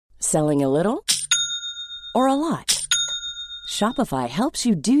Selling a little or a lot? Shopify helps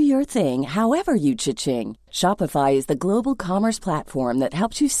you do your thing however you cha-ching. Shopify is the global commerce platform that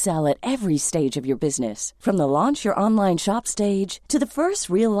helps you sell at every stage of your business. From the launch your online shop stage to the first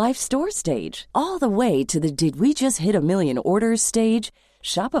real-life store stage, all the way to the did we just hit a million orders stage.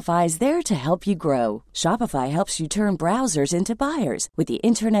 Shopify is there to help you grow. Shopify helps you turn browsers into buyers with the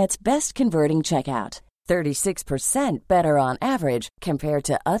internet's best converting checkout. 36% better on average compared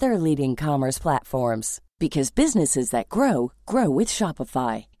to other leading commerce platforms. Because businesses that grow, grow with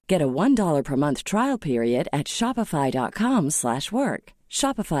Shopify. Get a $1 per month trial period at shopify.com/work.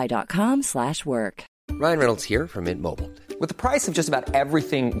 Shopify.com/work. Ryan Reynolds here from Mint Mobile. With the price of just about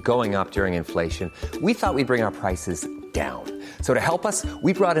everything going up during inflation, we thought we'd bring our prices down. So to help us,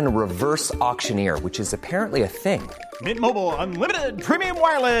 we brought in a reverse auctioneer, which is apparently a thing. Mint Mobile Unlimited Premium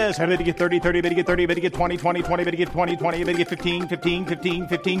Wireless. How to get 30, 30, bit to get 30, bit to get 20, 20, 20, bit to get 20, 20, bit to get 15, 15, 15,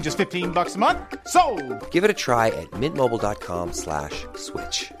 15, just $15 a month? Sold! Give it a try at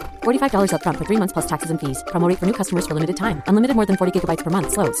mintmobile.com/switch. $45 up front for 3 months plus taxes and fees. Promo rate for new customers for limited time. Unlimited more than 40 gigabytes per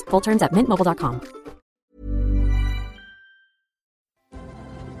month. Slows full terms at mintmobile.com.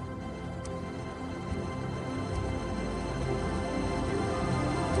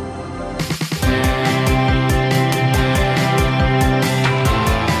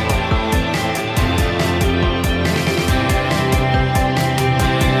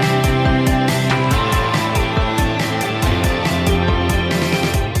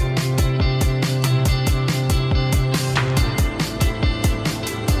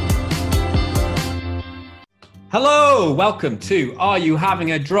 Hello, welcome to Are You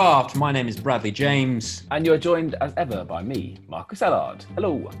Having a Draft? My name is Bradley James. And you're joined as ever by me, Marcus Allard.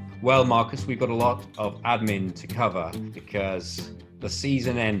 Hello. Well, Marcus, we've got a lot of admin to cover because the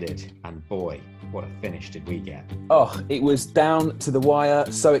season ended and boy, what a finish did we get. Oh, it was down to the wire.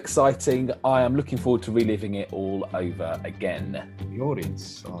 So exciting. I am looking forward to reliving it all over again. The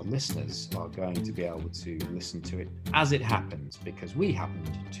audience, our listeners, are going to be able to listen to it as it happens because we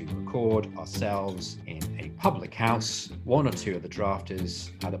happened to record ourselves in a public house. One or two of the drafters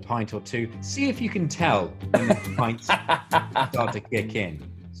had a pint or two. See if you can tell when the pints start to kick in.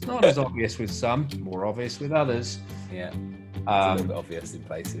 It's not as obvious with some, more obvious with others. Yeah. It's a little bit obvious in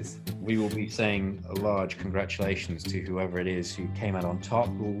places. We will be saying a large congratulations to whoever it is who came out on top.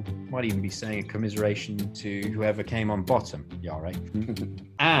 We might even be saying a commiseration to whoever came on bottom. Yare.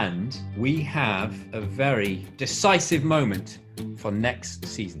 And we have a very decisive moment for next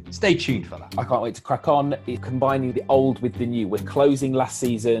season. Stay tuned for that. I can't wait to crack on. It's combining the old with the new. We're closing last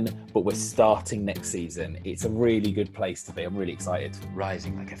season, but we're starting next season. It's a really good place to be. I'm really excited.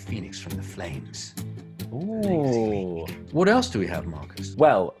 Rising like a phoenix from the flames. Ooh. What else do we have, Marcus?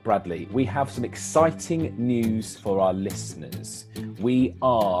 Well, Bradley, we have some exciting news for our listeners. We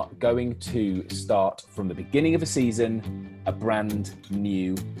are going to start from the beginning of the season, a brand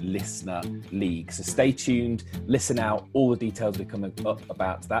new listener league. So stay tuned, listen out. All the details will come up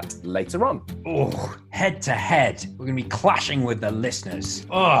about that later on. Oh, head to head. We're going to be clashing with the listeners.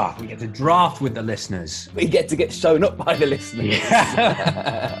 Oh, we get to draft with the listeners. We get to get shown up by the listeners.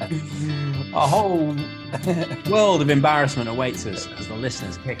 Yeah. A whole world of embarrassment awaits us as the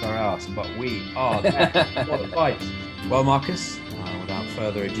listeners kick our ass, but we are there. What a fight. Well, Marcus, without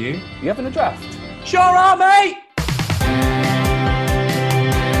further ado, You having a draft? sure are, mate!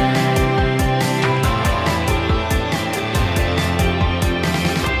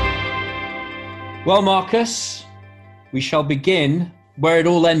 Well, Marcus, we shall begin where it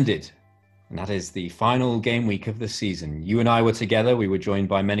all ended. And that is the final game week of the season. You and I were together. We were joined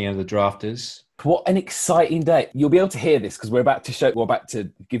by many other drafters. What an exciting day. You'll be able to hear this because we're about to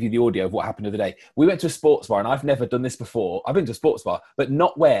give you the audio of what happened the other day. We went to a sports bar and I've never done this before. I've been to a sports bar, but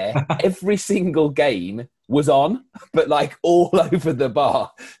not where every single game was on, but like all over the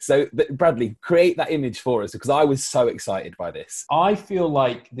bar. So Bradley, create that image for us because I was so excited by this. I feel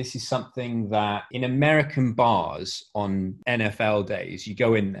like this is something that in American bars on NFL days, you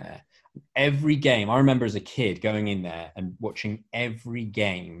go in there. Every game, I remember as a kid going in there and watching every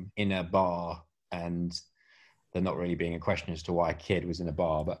game in a bar, and there not really being a question as to why a kid was in a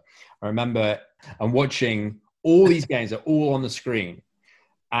bar, but I remember and watching all these games are all on the screen,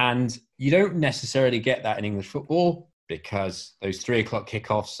 and you don't necessarily get that in English football because those 3 o'clock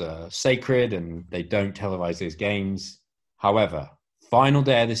kickoffs are sacred and they don't televise those games. However, final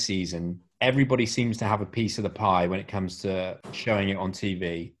day of the season, everybody seems to have a piece of the pie when it comes to showing it on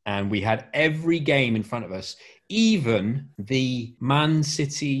TV. And we had every game in front of us, even the Man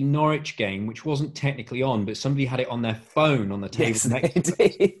City Norwich game, which wasn't technically on, but somebody had it on their phone on the table next to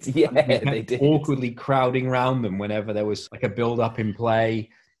us. Yeah, they did. Awkwardly crowding around them whenever there was like a build-up in play.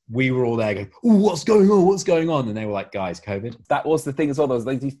 we were all there going, "Ooh, what's going on? What's going on?" And they were like, "Guys, COVID." That was the thing as well. There was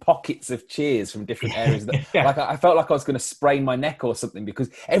like these pockets of cheers from different areas. That, Yeah. Like I felt like I was going to sprain my neck or something because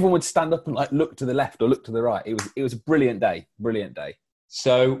everyone would stand up and like look to the left or look to the right. It was a brilliant day. Brilliant day.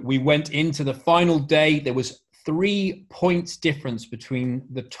 So we went into the final day. There was 3 points difference between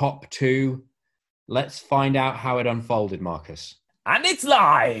the top two. Let's find out how it unfolded, Marcus. And it's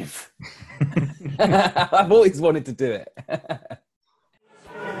live. I've always wanted to do it.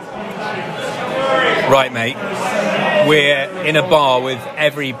 Right, mate. We're in a bar with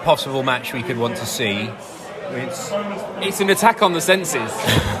every possible match we could want to see. It's an attack on the senses.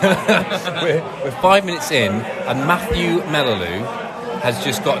 We're 5 minutes in, and Matthew Mellaloo has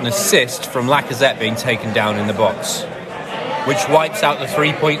just got an assist from Lacazette being taken down in the box, which wipes out the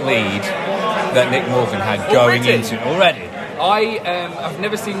 3-point lead that Nick Morgan had going into already. I've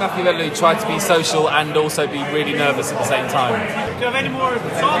never seen Matthew Mellaloo try to be social and also be really nervous at the same time. Do you have any more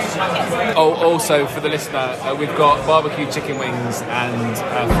sauce? Oh, also for the listener, we've got barbecue chicken wings and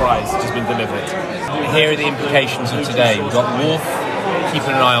fries just been delivered. Here are the implications of today. We've got Wolf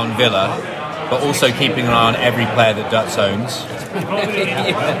keeping an eye on Villa, but also keeping an eye on every player that Dutz owns.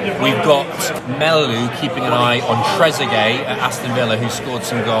 We've got Mellaloo keeping an eye on Trezeguet at Aston Villa, who scored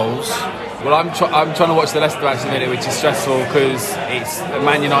some goals. Well, I'm trying to watch the Leicester match in a minute, which is stressful because it's a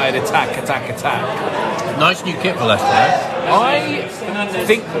Man United attack. Nice new kit for Leicester. I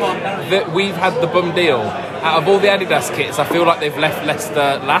think that we've had the bum deal. Out of all the Adidas kits, I feel like they've left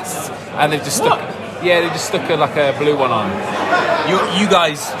Leicester last, and they've just stuck. Yeah, they just stuck a blue one on. You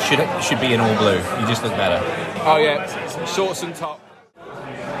guys should be in all blue. You just look better. Oh yeah, shorts and top.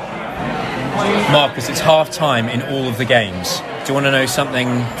 Marcus, it's half time in all of the games. Do you want to know something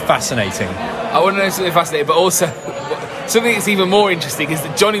fascinating? I want to know something fascinating, but also something that's even more interesting is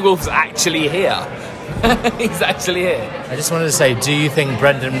that Johnny Wolf's actually here. He's actually here. I just wanted to say, do you think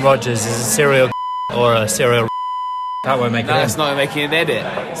Brendan Rodgers is a serial or a serial? That won't make it. No, that's not making an edit,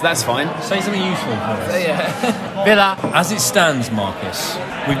 so that's fine. Say something useful for us. Yeah. Villa. As it stands, Marcus,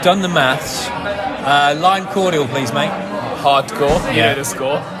 we've done the maths. Lime cordial, please, mate. Hardcore. You know the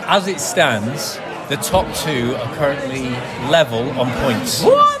score. As it stands, the top two are currently level on points.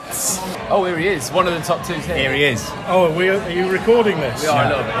 What? Oh, here he is. One of the top two here. Here he is. Oh, are you recording this? We are a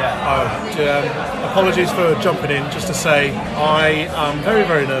little bit, yeah. Apologies for jumping in. Just to say, I am very,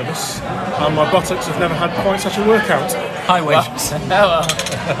 very nervous. My buttocks have never had quite such a workout. Hi, Wade.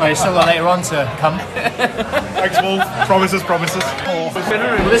 Oh, you still got later on to come. Thanks, Wolf. Promises. Well,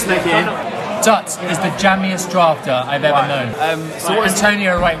 this Nicky, Dutz is the jammiest drafter I've ever known. So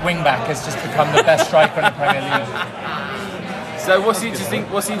Antonio, right wing back, has just become the best striker in the Premier League. So what's the interesting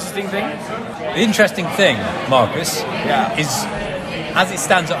thing? The interesting thing, Marcus, is as it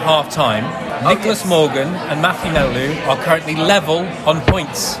stands at half time, Nicholas Morgan and Matthew Mellaloo are currently level on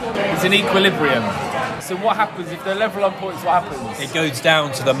points. It's an equilibrium. So what happens if they're level on points? What happens? It goes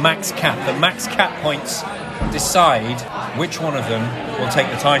down to the max cap. The max cap points decide which one of them will take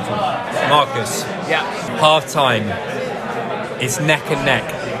the title. Marcus, half time, it's neck and neck.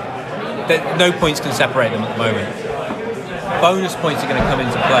 No points can separate them at the moment. Bonus points are going to come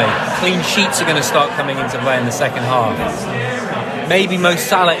into play. Clean sheets are going to start coming into play in the second half. Maybe Mo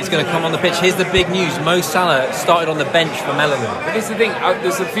Salah is going to come on the pitch. Here's the big news. Mo Salah started on the bench for Mellaloo. But this is the thing.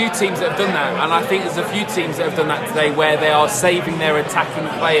 There's a few teams that have done that, and I think there's a few teams that have done that today where they are saving their attacking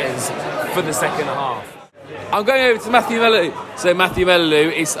players for the second half. I'm going over to Matthew Mellaloo. So Matthew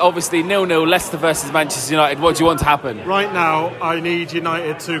Mellaloo, it's obviously 0-0 Leicester versus Manchester United. What do you want to happen? Right now, I need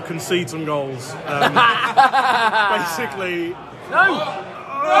United to concede some goals. Basically... No!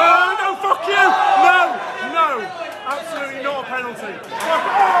 No, fuck you! No! Absolutely not a penalty.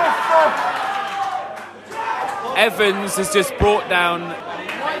 Evans has just brought down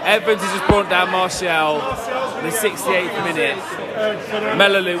Martial in the 68th minute.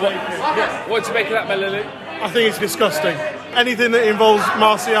 Mellaloo, what do you make of that, Mellaloo? I think it's disgusting. Anything that involves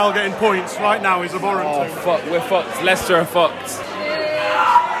Martial getting points right now is abhorrent. Oh, fuck, we're fucked. Leicester are fucked.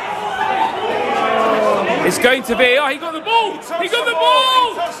 It's going to be... Oh, he got the ball! He got the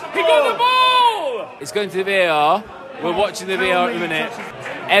ball! It's going to VAR. We're watching the VAR at the minute.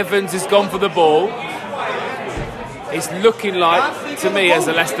 Evans has gone for the ball. It's looking like, to me as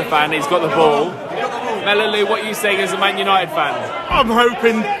a Leicester fan, he's got the ball. Mellaloo, what are you saying as a Man United fan? I'm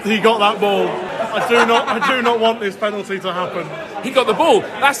hoping he got that ball. I do not want this penalty to happen. He got the ball.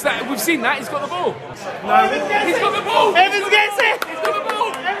 That's that. We've seen that. He's got the ball. No. He's got the ball. Evans gets it. He's got the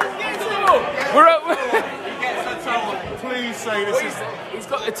ball. Evans gets the ball. We're up. Please say this is... He's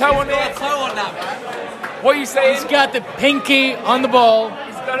got a toe on it. He's got a toe on that, man. What are you saying? He's got the pinky on the ball.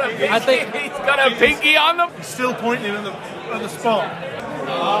 He's got a pinky on the... He's still pointing at the spot.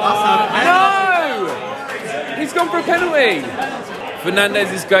 gone for a penalty.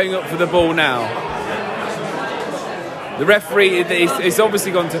 Fernandez is going up for the ball now. The referee is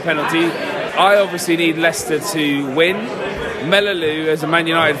obviously gone to penalty. I obviously need Leicester to win. Melolu, as a Man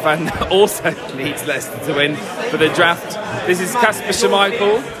United fan, also needs Leicester to win for the draft. This is Kasper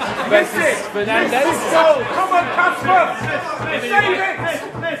Schmeichel versus Fernandez. Let's go! Come on, Kasper!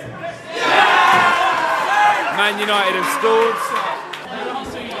 Man United have scored.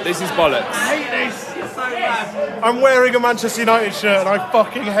 This is bollocks. I hate this. I'm wearing a Manchester United shirt and I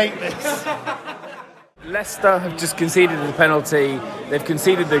fucking hate this. Leicester have just conceded the penalty. They've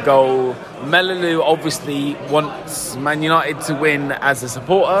conceded the goal. Melolu obviously wants Man United to win as a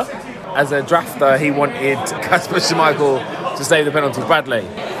supporter. As a drafter, he wanted Kasper Schmeichel to save the penalty badly.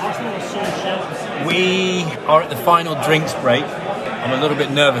 We are at the final drinks break. I'm a little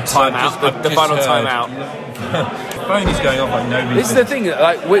bit nervous. Timeout. The final timeout. The phone is going off like nobody's. This is the thing.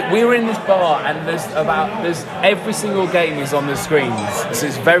 Like we're in this bar, and there's every single game is on the screens, so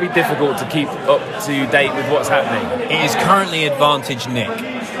it's very difficult to keep up to date with what's happening. It is currently advantage Nick.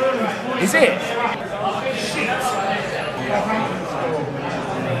 Is it?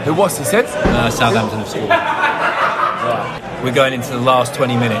 Who was he said? Southampton have scored. Right. We're going into the last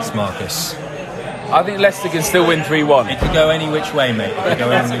 20 minutes, Marcus. I think Leicester can still win 3-1. It could go any which way, mate. It could go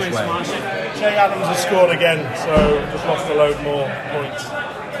any which way. Jay Adams has scored again, so just lost a load more points.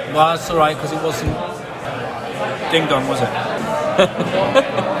 Well, that's all right, because it wasn't ding dong, was it?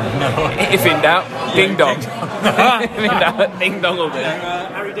 No. If in doubt, ding dong. If in doubt, ding dong will do.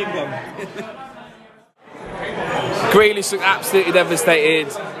 Harry Ding Dong. Grealish looked absolutely devastated.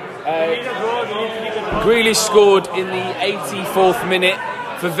 Grealish scored in the 84th minute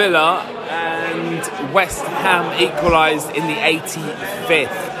for Villa, and West Ham equalised in the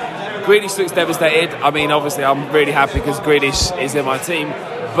 85th. Grealish looks devastated. I mean, obviously, I'm really happy because Grealish is in my team.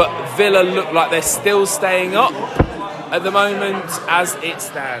 But Villa look like they're still staying up at the moment as it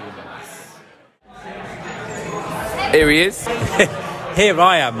stands. Here he is. Here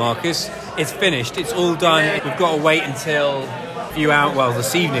I am, Marcus. It's finished. It's all done. We've got to wait until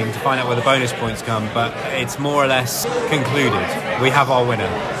this evening to find out where the bonus points come. But it's more or less concluded. We have our winner.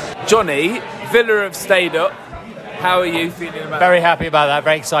 Johnny, Villa have stayed up. How are you feeling about Very happy about that.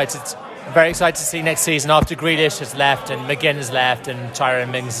 Very excited. Very excited to see next season after Grealish has left and McGinn has left and Tyrone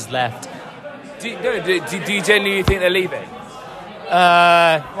Mings has left. Do you genuinely think they're leaving?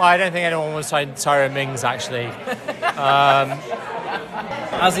 Well, I don't think anyone wants Tyrone Mings, actually.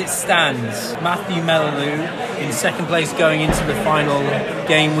 As it stands, Matthew Melolu in second place going into the final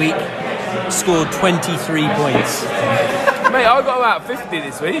game week scored 23 points. Mate, I got about 50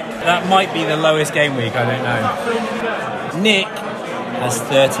 this week. That might be the lowest game week, I don't know. Nick has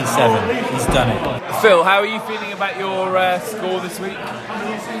 37. He's done it. Phil, how are you feeling about your score this week?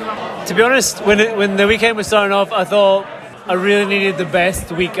 To be honest, when the weekend was starting off, I thought I really needed the best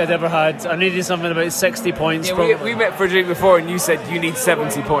week I'd ever had. I needed something about 60 points. Yeah, we met for a drink before and you said you need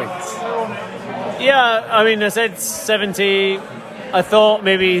 70 points. Yeah, I mean, I said 70. I thought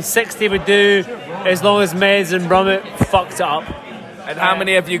maybe 60 would do, as long as Meds and Brummett fucked it up. And how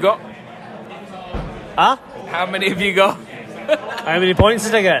many have you got? Huh? How many have you got? How many points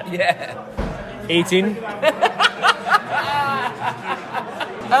did I get? Yeah. 18.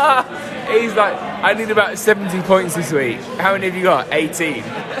 He's like, I need about 70 points this week. How many have you got? 18.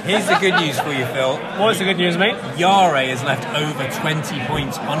 Here's the good news for you, Phil. What's the good news, mate? Yare has left over 20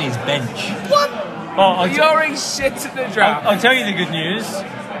 points on his bench. What? Oh, Yare shit at the draft. I'll tell you the good news.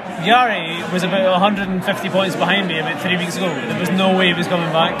 Yare was about 150 points behind me about 3 weeks ago. There was no way he was coming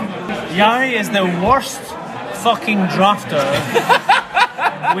back. Yare is the worst fucking drafter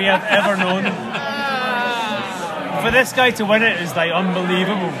we have ever known. For this guy to win it is like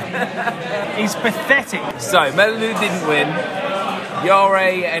unbelievable. He's pathetic. So Melolu didn't win.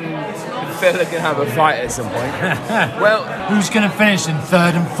 Yare and Phil are going to have a fight at some point. Well, who's going to finish in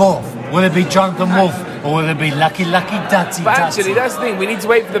third and fourth? Will it be Jonathan Wolf or will it be Lucky Datsy? But actually, that's the thing. We need to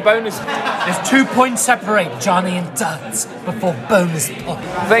wait for the bonus. There's 2 points separate Johnny and Duds before bonus point.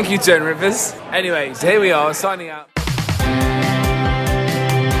 Thank you, Joan Rivers. Anyway, so here we are, signing out.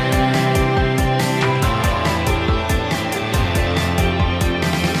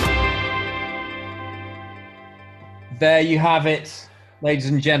 There you have it, ladies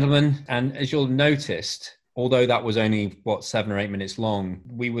and gentlemen. And as you'll have noticed, although that was only, 7 or 8 minutes long,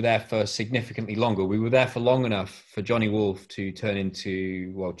 we were there for significantly longer. We were there for long enough for Johnny Wolf to turn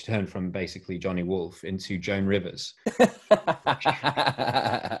from basically Johnny Wolf into Joan Rivers.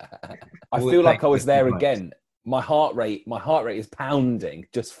 I feel like I was there again. my heart rate is pounding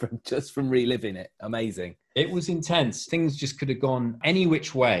just from reliving it. Amazing. It was intense. Things just could have gone any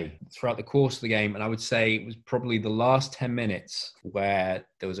which way throughout the course of the game. And I would say it was probably the last 10 minutes where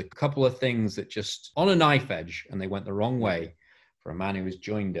there was a couple of things that just on a knife edge and they went the wrong way for a man who has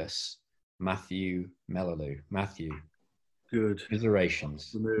joined us, Matthew Mellaloo. Matthew. Good.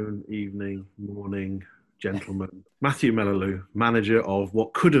 Commiserations. Afternoon, evening, morning, gentlemen. Matthew Mellaloo, manager of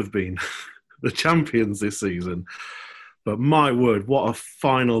what could have been the champions this season. But my word, what a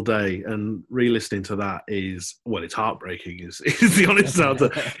final day. And re-listening to that is, well, it's heartbreaking, is the honest answer.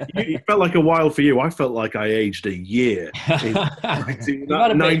 It felt like a while for you. I felt like I aged a year. You've had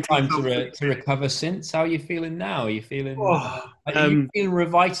a bit of time to recover since. How are you feeling now? Are you feeling, feeling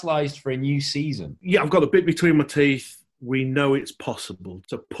revitalised for a new season? Yeah, I've got a bit between my teeth. We know it's possible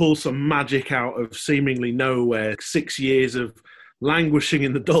to pull some magic out of seemingly nowhere. 6 years of languishing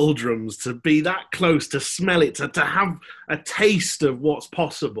in the doldrums, to be that close, to smell it, to have a taste of what's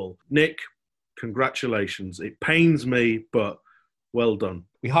possible. Nick, congratulations. It pains me, but well done.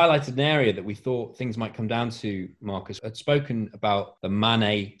 We highlighted an area that we thought things might come down to, Marcus. I'd spoken about the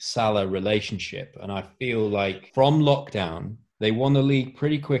Mane-Salah relationship, and I feel like from lockdown, they won the league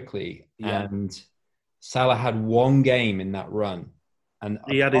pretty quickly, and Salah had one game in that run. And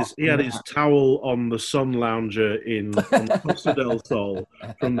he had his towel on the sun lounger on Costa del Sol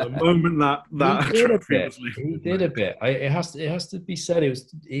from the moment that trophy was lifted. He did a bit. It has to be said.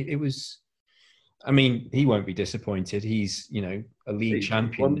 It was. I mean, he won't be disappointed. He's a league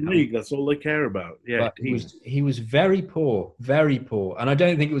champion. One league. That's all they care about. Yeah, but he was very poor, and I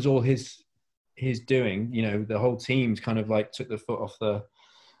don't think it was all his doing. The whole team's kind of like took the foot off the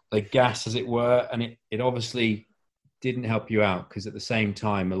gas, as it were, and it obviously didn't help you out, because at the same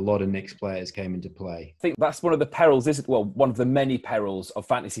time, a lot of Knicks players came into play. I think that's one of the perils, one of the many perils of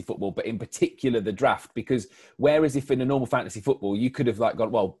fantasy football, but in particular the draft, because whereas if in a normal fantasy football, you could have gone,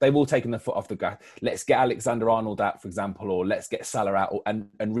 well, they've all taken the foot off the gas. Let's get Alexander-Arnold out, for example, or let's get Salah out and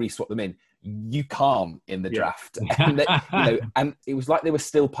re-swap them in. You can't in the draft. And, and it was like they were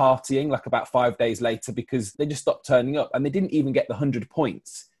still partying about 5 days later, because they just stopped turning up and they didn't even get the 100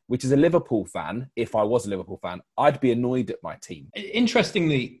 points. Which is a Liverpool fan, if I was a Liverpool fan, I'd be annoyed at my team.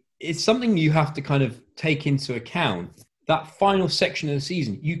 Interestingly, it's something you have to kind of take into account. That final section of the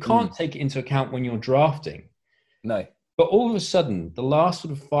season, you can't take it into account when you're drafting. No. But all of a sudden, the last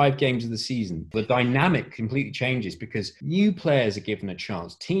sort of 5 games of the season, the dynamic completely changes, because new players are given a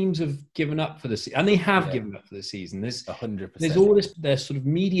chance. Teams have given up for the season, and they have given up for the season. There's 100%. There's all this. They're sort of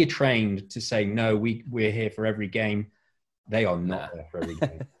media trained to say, no, we're here for every game. They are not there for every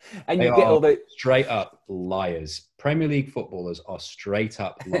game. And they you get all the straight up liars. Premier League footballers are straight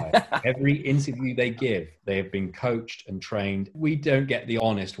up liars. Every interview they give, they have been coached and trained. We don't get the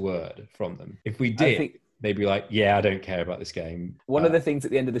honest word from them. If we did, they'd be like, yeah, I don't care about this game. One of the things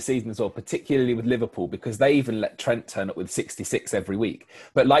at the end of the season as well, particularly with Liverpool, because they even let Trent turn up with 66 every week.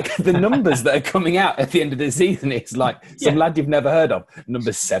 But the numbers that are coming out at the end of the season, it's some lad you've never heard of,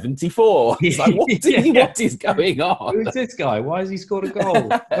 number 74. It's like, what is going on? Who's this guy? Why has he scored a goal?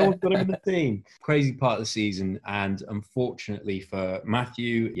 No one's got him in the team. Crazy part of the season. And unfortunately for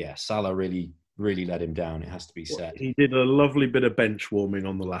Matthew, Salah really let him down, it has to be said. He did a lovely bit of bench warming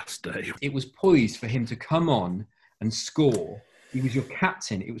on the last day. It was poised for him to come on and score. He was your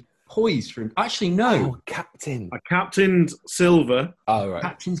captain. It was poised for him. Actually, no. Oh, captain. I captained Silva. Oh, right.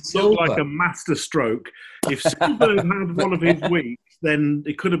 Captain Silva. Looked like a master stroke. If Silva had one of his weeks, then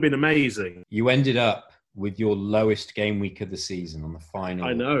it could have been amazing. You ended up with your lowest game week of the season on the final.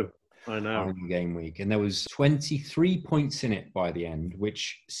 I know. Final game week. And there was 23 points in it by the end,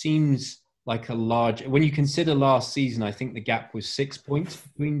 which seems like a large, when you consider last season, I think the gap was 6 points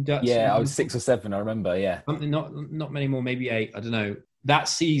between Dutch. Yeah, I was 6 or 7, I remember, Something, not many more, maybe 8, I don't know. That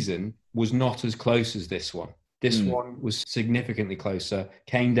season was not as close as this one. This one was significantly closer,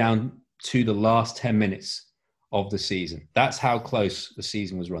 came down to the last 10 minutes of the season. That's how close the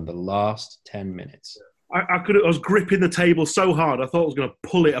season was run, the last 10 minutes. I was gripping the table so hard, I thought I was going to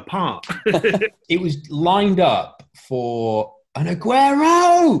pull it apart. It was lined up for an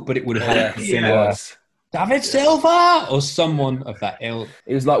Aguero, but it would have had David Silva or someone of that ilk.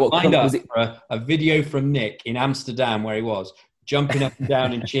 It was like what lined up for a video from Nick in Amsterdam where he was jumping up and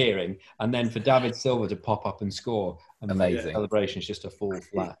down and cheering, and then for David Silva to pop up and score. And amazing. The celebrations just to fall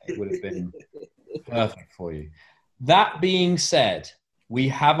flat. It would have been perfect for you. That being said, we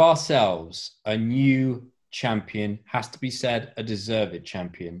have ourselves a new champion. Has to be said, a deserved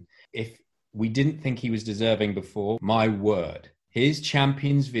champion. If we didn't think he was deserving before, my word. His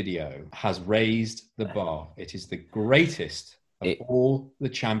Champions video has raised the bar. It is the greatest of all the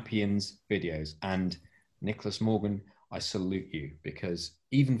Champions videos. And Nicholas Morgan, I salute you, because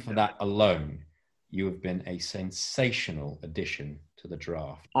even for that alone, you have been a sensational addition to the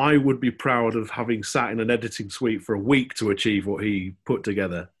draft. I would be proud of having sat in an editing suite for a week to achieve what he put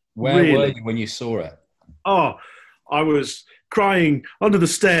together. Where were you when you saw it? Oh, I was crying under the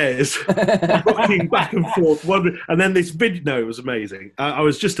stairs, rocking back and forth. And then this video, no, it was amazing. I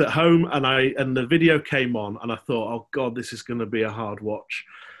was just at home and the video came on and I thought, oh God, this is going to be a hard watch.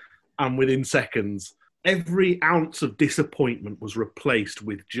 And within seconds, every ounce of disappointment was replaced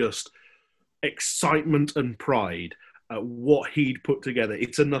with just excitement and pride at what he'd put together.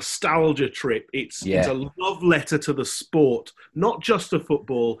 It's a nostalgia trip. It's a love letter to the sport, not just to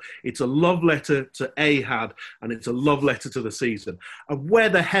football. It's a love letter to Ahad, and it's a love letter to the season. And where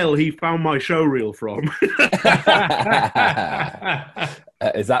the hell he found my show reel from?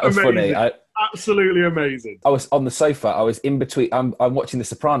 Is that was funny? Absolutely amazing. I was on the sofa. I was in between. I'm watching The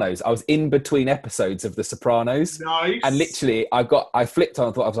Sopranos. I was in between episodes of The Sopranos. Nice. And literally, I flicked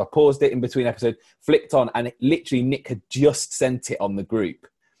on. I paused it in between episodes, flicked on, and literally Nick had just sent it on the group,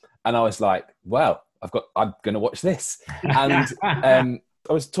 and I was like, "Well, I'm going to watch this." And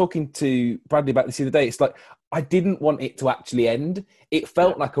I was talking to Bradley about this the other day. It's like, I didn't want it to actually end. It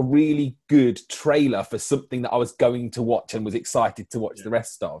felt like a really good trailer for something that I was going to watch and was excited to watch the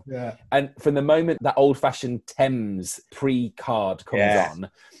rest of. Yeah. And from the moment that old-fashioned Thames pre-card comes on,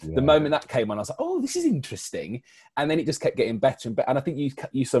 the moment that came on, I was like, oh, this is interesting. And then it just kept getting better and better. And I think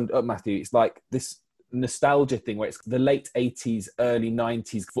you summed it up, Matthew. It's like this nostalgia thing where it's the late 80s, early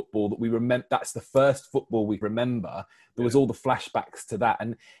 90s football that we remember. That's the first football we remember. There was all the flashbacks to that.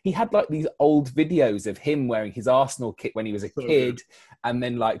 And he had like these old videos of him wearing his Arsenal kit when he was a kid. And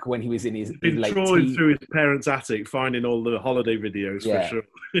then like when he was in his late trawling through his parents' attic, finding all the holiday videos for sure.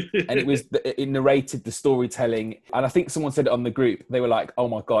 And it narrated the storytelling. And I think someone said it on the group. They were like, oh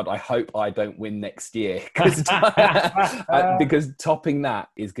my God, I hope I don't win next year. Because topping that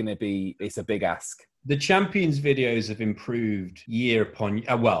is going to be, it's a big ask. The Champions videos have improved year upon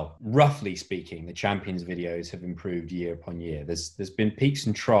roughly speaking, the Champions videos have improved year upon year. There's been peaks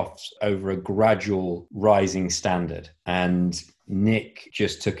and troughs over a gradual rising standard, and Nick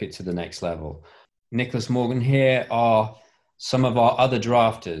just took it to the next level. Nicholas Morgan, here are some of our other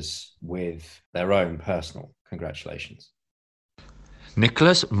drafters with their own personal congratulations.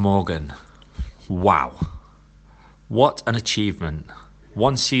 Nicholas Morgan. Wow. What an achievement.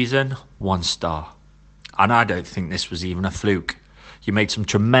 1 season, 1 star. And I don't think this was even a fluke. You made some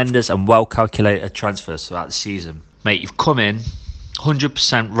tremendous and well-calculated transfers throughout the season. Mate, you've come in,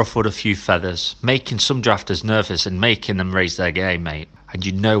 100% ruffled a few feathers, making some drafters nervous and making them raise their game, mate. And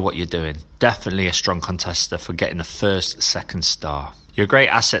you know what you're doing. Definitely a strong contester for getting the first, second star. You're a great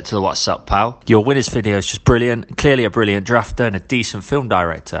asset to the WhatsApp, pal. Your winners video is just brilliant. Clearly a brilliant drafter and a decent film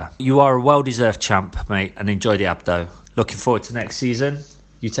director. You are a well-deserved champ, mate, and enjoy the Abdo. Looking forward to next season.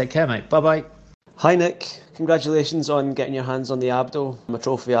 You take care, mate. Bye-bye. Hi Nick, congratulations on getting your hands on the Abdo, a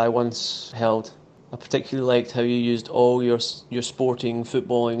trophy I once held. I particularly liked how you used all your sporting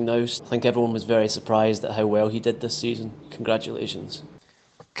footballing nous. I think everyone was very surprised at how well he did this season. Congratulations.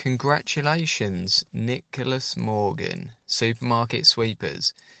 Congratulations, Nicholas Morgan, Supermarket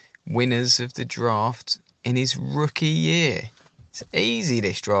Sweepers, winners of the draft in his rookie year. It's easy,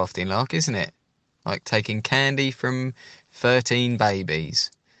 this drafting luck, isn't it? Like taking candy from 13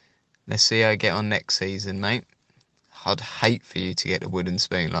 babies. Let's see how you get on next season, mate. I'd hate for you to get a wooden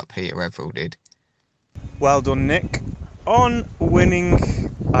spoon like Peter Everill did. Well done, Nick. On winning,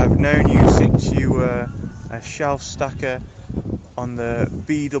 I've known you since you were a shelf stacker on the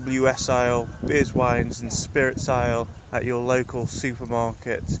BWS aisle, beers, wines and spirits aisle at your local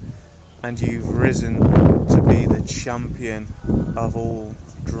supermarket, and you've risen to be the champion of all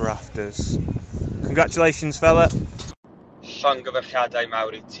drafters. Congratulations, fella. Llongyfarchiadau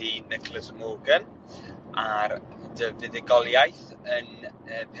mawr I ti, Nicholas Morgan, ar dy fuddugoliaeth yn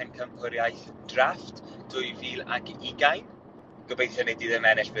pencampwriaeth drafft 2020. Gobeithio wnei di ddim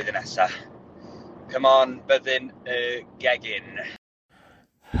ennill blwyddyn nesaf. Come on, byddin gegin.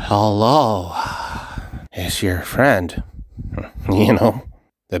 Hello, it's your friend, you know,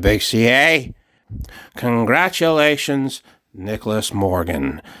 the big CA. Congratulations, Nicholas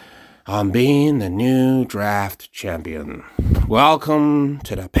Morgan, on being the new draft champion. Welcome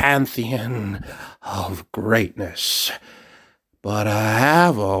to the pantheon of greatness. But I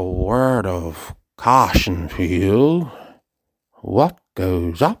have a word of caution for you. What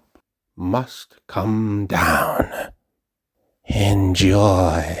goes up must come down.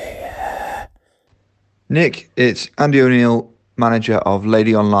 Enjoy. Nick, it's Andy O'Neill, manager of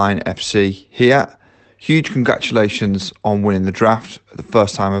Lady Online FC here. Huge congratulations on winning the draft, the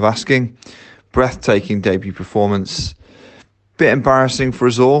first time of asking. breathtaking debut performance. Bit embarrassing for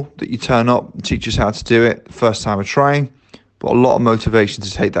us all that you turn up and teach us how to do it the first time of trying, but a lot of motivation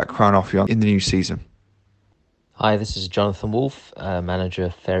to take that crown off you in the new season. Hi, this is Jonathan Wolf, manager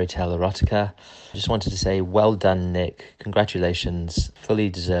of Fairy Tale Erotica. Just wanted to say well done, Nick. Congratulations. Fully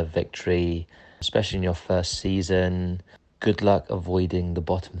deserved victory, especially in your first season. Good luck avoiding the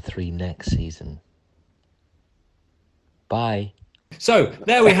bottom 3 next season. Bye. So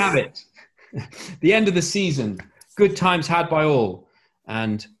there we have it. The end of the season. Good times had by all,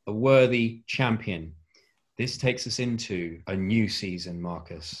 and a worthy champion. This takes us into a new season,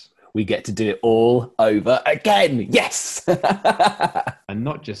 Marcus. We get to do it all over again. Yes! And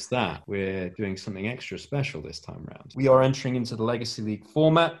not just that, we're doing something extra special this time around. We are entering into the Legacy League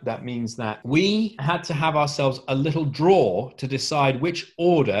format. That means that we had to have ourselves a little draw to decide which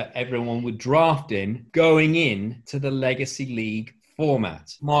order everyone would draft in going in to the Legacy League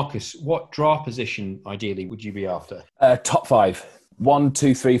format. Marcus, what draft position ideally would you be after? Top 5. 1,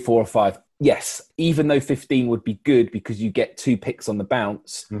 2, 3, 4, 5. Yes, even though 15 would be good because you get 2 picks on the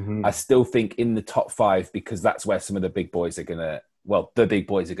bounce, I still think in the top 5 because that's where some of the big boys are going to, the big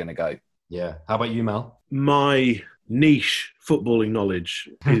boys are going to go. Yeah. How about you, Mel? My niche footballing knowledge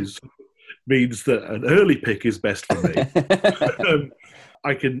means that an early pick is best for me.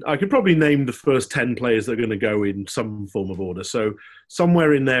 I can probably name the first 10 players that are going to go in some form of order. So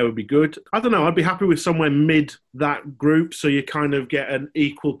somewhere in there would be good. I don't know. I'd be happy with somewhere mid that group. So you kind of get an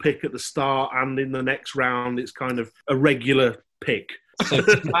equal pick at the start and in the next round, it's kind of a regular pick. So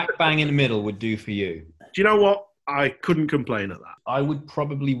smack bang in the middle would do for you. Do you know what? I couldn't complain at that. I would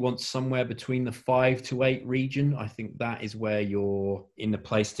probably want somewhere between the 5 to 8 region. I think that is where you're in the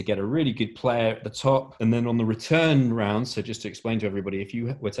place to get a really good player at the top. And then on the return round, so just to explain to everybody, if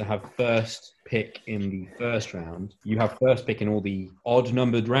you were to have first pick in the first round, you have first pick in all the odd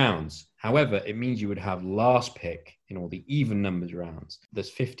numbered rounds. However, it means you would have last pick in all the even numbered rounds. There's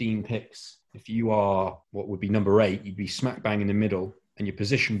 15 picks. If you are what would be number 8, you'd be smack bang in the middle and your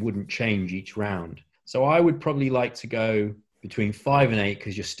position wouldn't change each round. So I would probably like to go between 5 and 8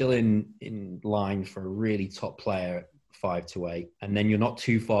 because you're still in line for a really top player at 5 to 8. And then you're not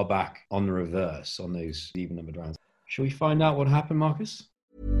too far back on the reverse on those even numbered rounds. Shall we find out what happened, Marcus?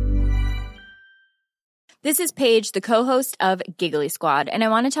 This is Paige, the co-host of Giggly Squad. And I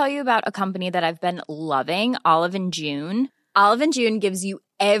want to tell you about a company that I've been loving, Olive & June. Olive & June gives you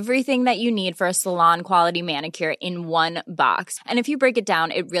everything that you need for a salon-quality manicure in one box. And if you break it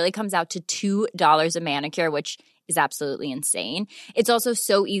down, it really comes out to $2 a manicure, which is absolutely insane. It's also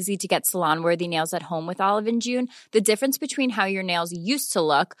so easy to get salon-worthy nails at home with Olive & June. The difference between how your nails used to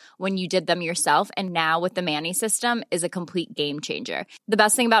look when you did them yourself and now with the Mani system is a complete game changer. The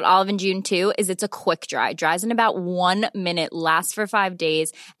best thing about Olive & June, too, is it's a quick dry. Dries in about 1 minute, lasts for 5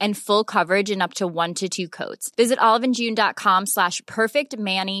 days, and full coverage in up to 1 to 2 coats. Visit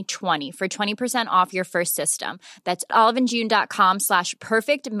oliveandjune.com/perfectmani20 for 20% off your first system. That's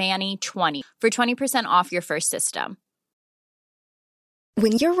oliveandjune.com/perfectmani20 for 20% off your first system.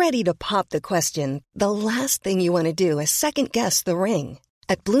 When you're ready to pop the question, the last thing you want to do is second-guess the ring.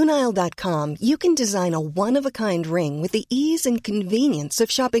 At BlueNile.com, you can design a one-of-a-kind ring with the ease and convenience of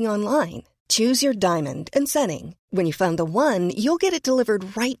shopping online. Choose your diamond and setting. When you find the one, you'll get it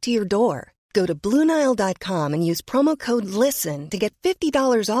delivered right to your door. Go to BlueNile.com and use promo code LISTEN to get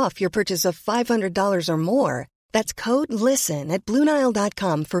 $50 off your purchase of $500 or more. That's code LISTEN at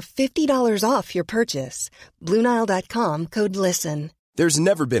BlueNile.com for $50 off your purchase. BlueNile.com, code LISTEN. There's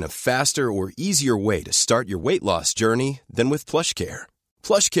never been a faster or easier way to start your weight loss journey than with PlushCare.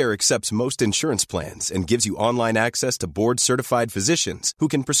 PlushCare accepts most insurance plans and gives you online access to board-certified physicians who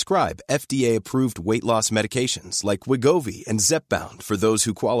can prescribe FDA-approved weight loss medications like Wegovy and Zepbound for those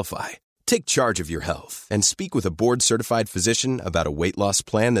who qualify. Take charge of your health and speak with a board-certified physician about a weight loss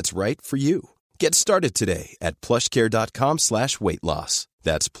plan that's right for you. Get started today at plushcare.com/weight loss.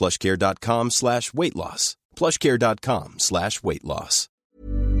 That's plushcare.com/weight loss. plushcare.com/weight loss.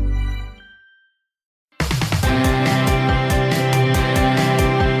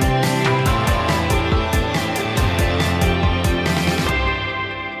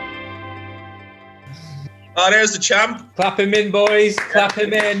 There's the champ. Clap him in, boys. Clap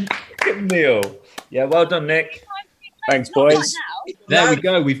him in. Good meal. Yeah, well done, Nick. Thanks, boys. There we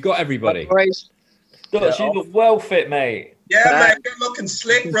go. We've got everybody. Dutch, you look well fit, mate. Yeah, mate. Good looking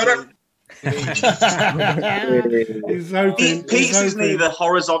slick, brother. He's hoping. Pete's is neither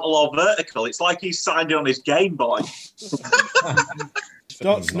horizontal or vertical. It's like he's signed on his Game Boy.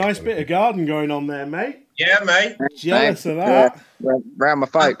 Dot's nice bit of garden going on there, mate. Yeah, mate. Jealous of that. Round my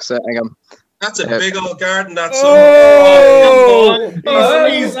folks. Hang on. That's a big old garden. That's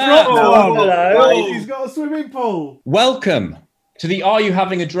He's dropped one. He's got a swimming pool. Welcome to the Are You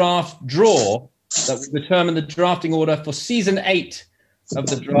Having a Draft draw that will determine the drafting order for season 8 of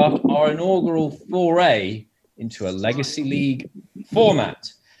the draft, our inaugural foray into a Legacy League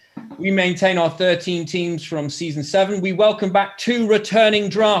format. We maintain our 13 teams from season 7. We welcome back 2 returning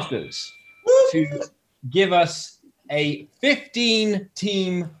drafters to give us a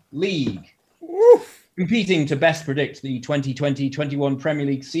 15-team league. Competing to best predict the 2020-21 Premier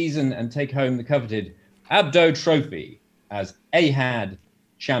League season and take home the coveted Abdo Trophy as Ahad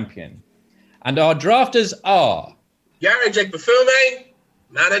champion. And our drafters are... Yari Jekbafume,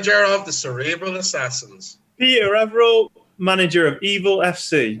 manager of the Cerebral Assassins. Peter Averill, manager of Evil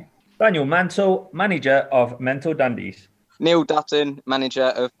FC. Daniel Mantle, manager of Mental Dundies. Neil Dutton, manager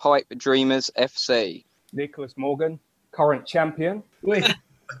of Pipe Dreamers FC. Nicholas Morgan, current champion.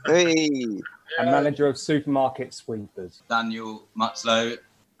 And manager of Supermarket Sweepers. Daniel Mutzlow,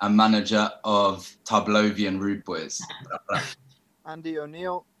 and manager of Tablovian Rude Boys. Andy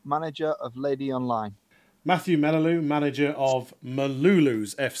O'Neill, manager of Lady Online. Matthew Melalou, manager of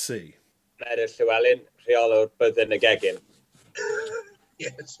Malulus FC. Meredith Llewellyn, rheolwr Byddin y Gegin.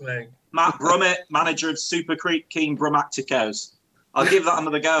 Yes, mate. Matt Brummett, manager of Super Creek Keen Brumacticos. I'll give that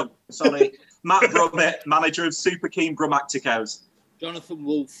another go. Sorry. Matt Brummett, manager of Super Keen Brumacticos. Jonathan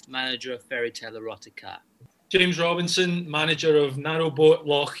Wolfe, manager of Fairy Tale Erotica. James Robinson, manager of Narrowboat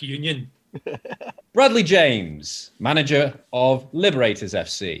Loch Union. Bradley James, manager of Liberators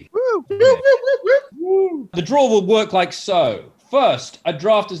FC. The draw will work like so. First, a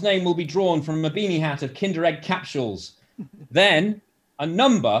drafter's name will be drawn from a beanie hat of Kinder Egg capsules. Then, a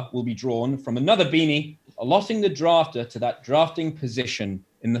number will be drawn from another beanie, allotting the drafter to that drafting position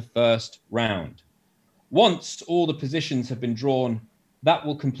in the first round. Once all the positions have been drawn, that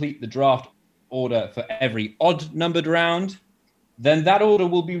will complete the draft order for every odd-numbered round. Then that order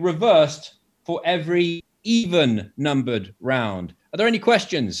will be reversed for every even-numbered round. Are there any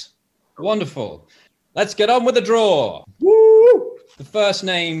questions? Wonderful. Let's get on with the draw. Woo! The first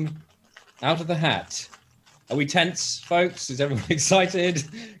name out of the hat. Are we tense, folks? Is everyone excited?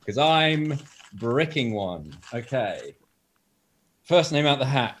 Because I'm bricking one. Okay. First name out the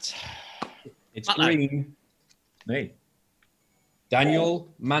hat. It's green. Me. Daniel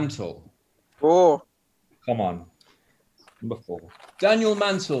Mantle. 4. Come on. Number 4. Daniel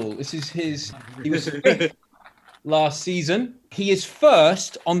Mantle. This is he was 5th last season. He is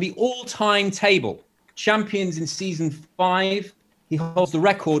first on the all-time table. Champions in season 5. He holds the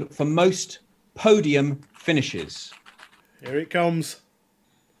record for most podium finishes. Here it comes.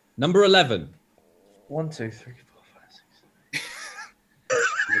 Number 11. 1, 2, 3, 4, 5,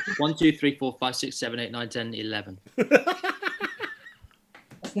 6. 1, 2, 3, 4, 5, 6, 7, 8, 9, 10, 11.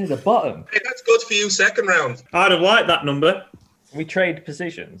 That's near the bottom. Hey, that's good for you, second round. I'd have liked that number. We trade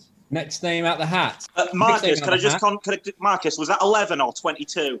positions. Next name out the hat. Marcus, Marcus, was that 11 or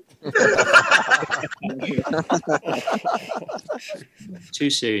 22? Too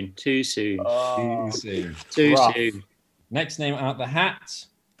soon. Too soon. Too soon. Next name out the hat.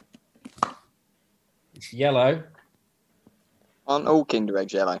 It's yellow. Aren't all Kinder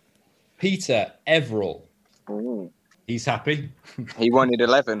Eggs yellow? Peter Everill. Ooh. He's happy. He wanted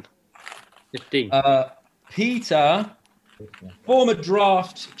 11. 15. Peter, former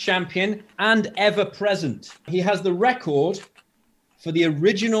draft champion and ever present. He has the record for the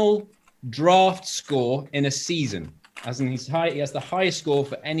original draft score in a season. As in he has the highest score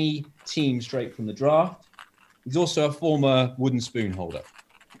for any team straight from the draft. He's also a former wooden spoon holder.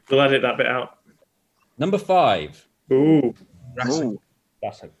 We'll edit that bit out. Number 5. Ooh.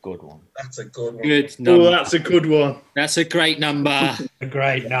 That's a good one. That's a good one. Good number. Oh, that's a good one. That's a great number. A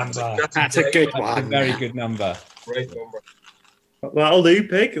great number. That's a good one. A very good number. Great number. That'll do,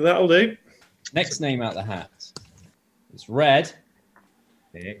 Pig. That'll do. Next name out the hat. It's red.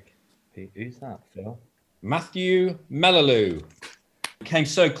 Pig. Who's that, Phil? Matthew Melalou. Came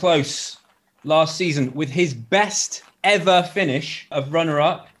so close last season with his best ever finish of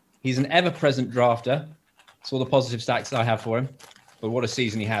runner-up. He's an ever-present drafter. That's all the positive stats I have for him. But what a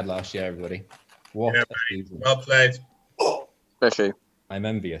season he had last year, everybody. What a season. Well played. Especially. I'm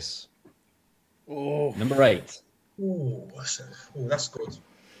envious. Oh. Number 8. Ooh, that's good.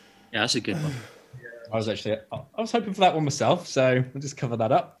 Yeah, that's a good one. I was hoping for that one myself, so I'll just cover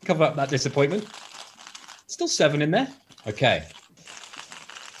that up. Cover up that disappointment. Still 7 in there. Okay.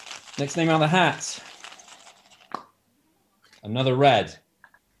 Next name on the hat. Another red.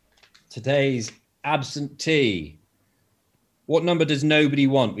 Today's absentee. What number does nobody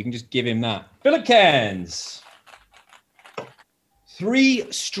want? We can just give him that. Philip Cairns.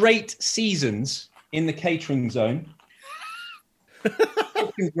 3 straight seasons in the catering zone.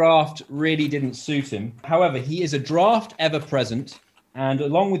 Draft really didn't suit him. However, he is a draft ever present, and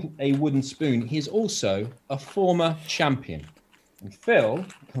along with a wooden spoon, he is also a former champion. And Phil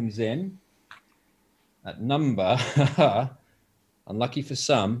comes in at number, unlucky for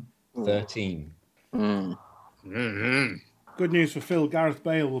some, 13. Good news for Phil. Gareth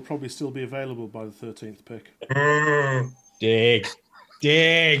Bale will probably still be available by the 13th pick. Dig.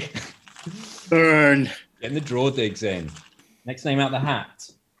 Burn. Getting the draw digs in. Next name out the hat.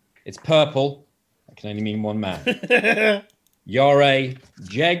 It's purple. That can only mean one man. Yare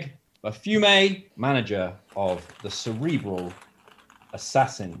Jeg Bafume, manager of the Cerebral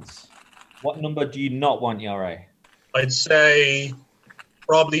Assassins. What number do you not want, Yare? I'd say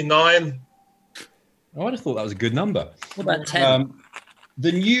probably 9. Oh, I'd have thought that was a good number. What about 10?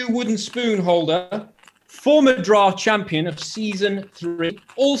 The new wooden spoon holder, former draft champion of season 3,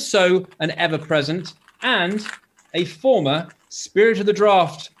 also an ever-present, and a former Spirit of the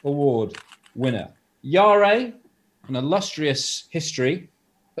Draft Award winner. Yare, an illustrious history.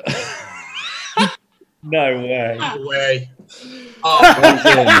 No way. No way.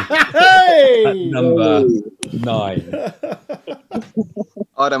 At number 9.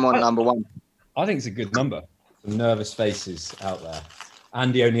 I don't want number 1. I think it's a good number. Some nervous faces out there.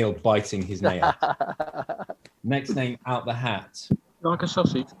 Andy O'Neill biting his nail. Next name out the hat. Like a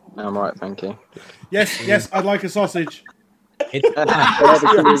sausage? No, I'm right, thank you. Yes, I'd like a sausage. It's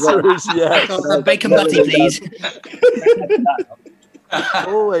yes. Bacon butty, please.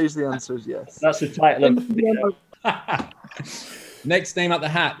 Always the answer is yes. That's the title of the video. Next name out the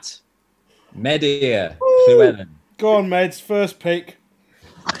hat. Medir Llewellyn. Go on, Meds. First pick.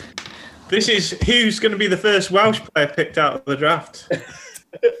 This is who's going to be the first Welsh player picked out of the draft.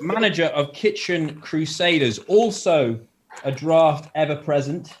 Manager of Kitchen Crusaders, also a draft ever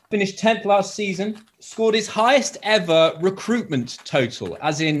present. Finished 10th last season. Scored his highest ever recruitment total,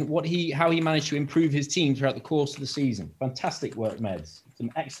 as in how he managed to improve his team throughout the course of the season. Fantastic work, Meds.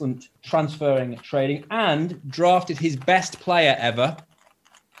 Some excellent transferring, trading, and drafted his best player ever,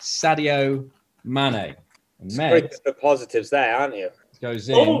 Sadio Mane. And Meds the positives there, aren't you? goes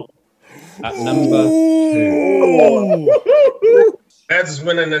in at number 2. Meds is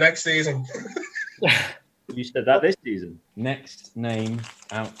winning the next season. You said that this season. Next name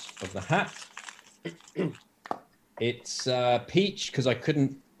out of the hat. It's peach, because I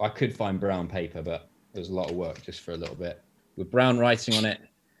could find brown paper, but there's a lot of work just for a little bit. With brown writing on it,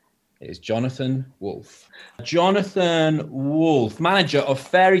 it is Jonathan Wolfe. Jonathan Wolfe, manager of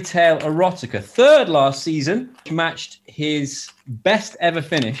Fairy Tale Erotica, 3rd last season, matched his best ever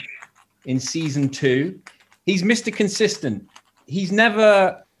finish in season 2. He's Mr. Consistent. He's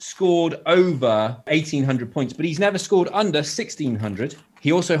never scored over 1,800 points, but he's never scored under 1,600.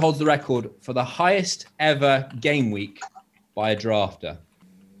 He also holds the record for the highest ever game week by a drafter.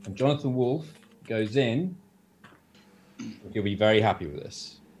 And Jonathan Wolfe goes in. You'll be very happy with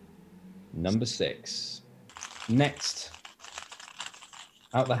this. Number 6. Next,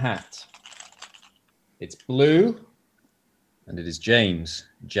 out the hat. It's blue, and it is James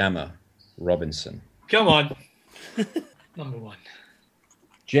Jammer Robinson. Come on. Number 1.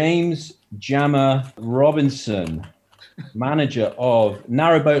 James Jammer Robinson, manager of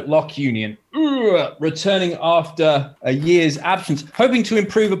Narrowboat Lock Union, returning after a year's absence, hoping to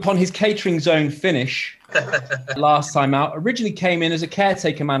improve upon his catering zone finish last time out. Originally came in as a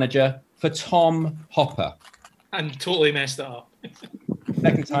caretaker manager for Tom Hopper. And totally messed it up.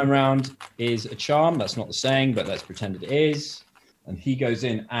 Second time round is a charm. That's not the saying, but let's pretend it is. And he goes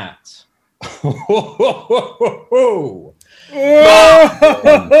in at... Oh,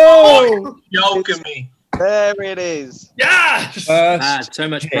 joking me. There it is. Yes! So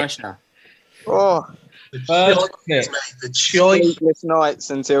much pressure. Oh, The choice. sleepless nights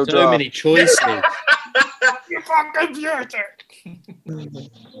until So draft. many choices. You fucking computer.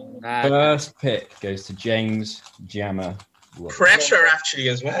 First pick goes to James Jammer. Pressure, actually,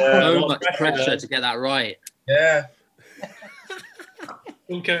 as well. So much pressure to get that right. Yeah.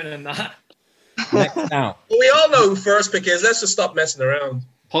 Don't count on that. Next out. Well, we all know who first pick is. Let's just stop messing around.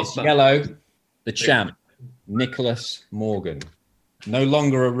 It's yellow, the champ, Nicholas Morgan. No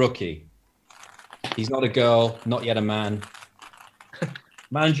longer a rookie. He's not a girl, not yet a man.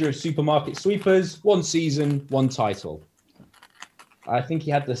 Manager of Supermarket Sweepers, 1 season, 1 title. I think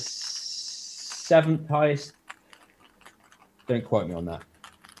he had the 7th highest. Don't quote me on that.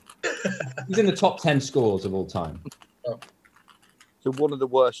 He's in the top 10 scores of all time. So one of the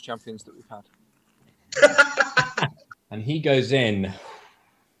worst champions that we've had. And he goes in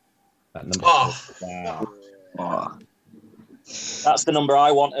at number 4. That's the number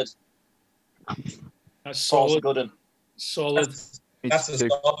I wanted. That's Paul's a solid. good one. Solid. That's a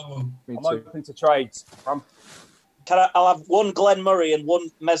solid one. I'm open to trades. I'll have one Glenn Murray and one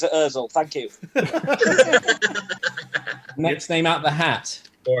Mesut Ozil. Thank you. Next name out the hat.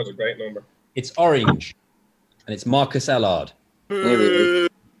 4 is a great number. It's orange, and it's Marcus Ellard.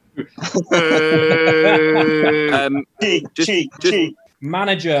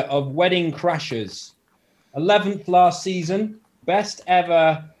 Manager of Wedding Crashers. 11th last season. Best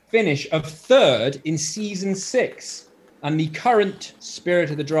ever finish of 3rd in season 6. And the current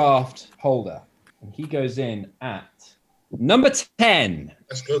Spirit of the Draft holder. And he goes in at number 10.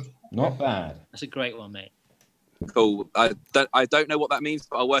 That's good. Not bad. That's a great one, mate. Cool. I don't know what that means,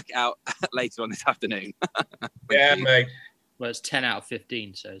 but I'll work it out later on this afternoon. Yeah, mate. Well, it's 10 out of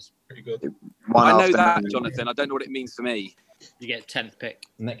 15, so it's pretty good. I know that, Jonathan. I don't know what it means for me. You get 10th pick.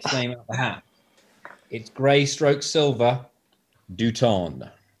 Next name out the hat. It's grey stroke silver. Dutton.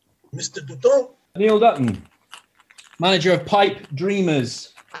 Mr. Dutton. Neil Dutton. Manager of Pipe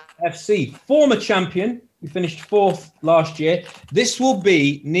Dreamers FC. Former champion. He finished 4th last year. This will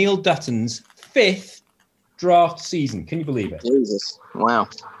be Neil Dutton's 5th draft season. Can you believe it? Jesus. Wow.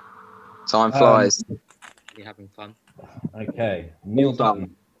 Time flies. You're having fun. Okay. Neil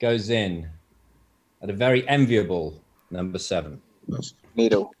Dutton goes in at a very enviable number 7.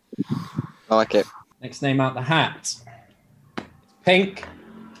 Needle. I like it. Next name out the hat. Pink.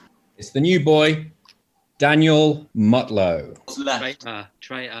 It's the new boy, Daniel Mutlow. What's left?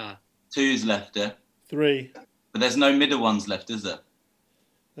 Traitor. 2's left, yeah? 3. But there's no middle ones left, is there?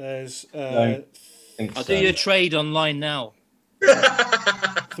 There's I'll do your trade online now.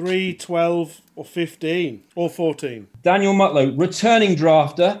 3, 12, or 15, or 14. Daniel Mutlow, returning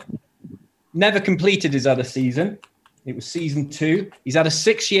drafter, never completed his other season. It was season 2. He's had a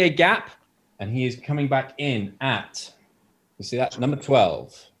 6-year gap, and he is coming back in at, you see that, number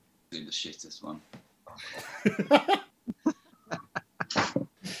 12. Do the shittest one.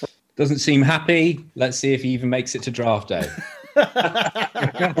 Doesn't seem happy. Let's see if he even makes it to draft day.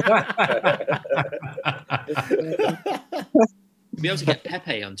 Be able to get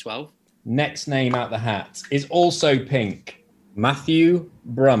Pepe on 12. Next name out the hat is also pink. Matthew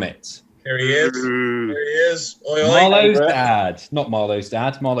Brummett. Here he is. Here he is. Oi, oi. Marlowe's dad. Not Marlowe's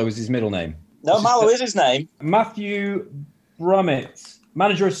dad. Marlowe is his middle name. No, Marlowe is his name. Matthew Brummett,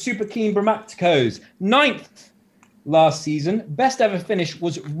 manager of Super Keen Bromacticos. 9th last season. Best ever finish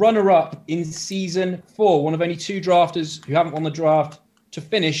was runner-up in season 4. One of only 2 drafters who haven't won the draft to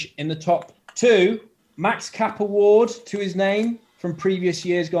finish in the top 2. Max Cap Award to his name from previous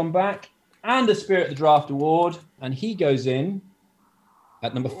years gone back. And a Spirit of the Draft Award. And he goes in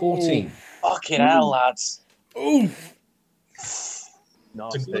at number 14. Ooh. Fucking hell, lads. Oof. It's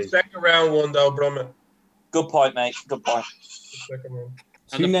a good second round one, though, Brummett. Good point, mate. Good point. Second round.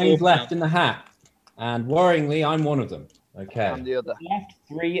 2 names left in the hat. And worryingly, I'm one of them. Okay. And the other. Left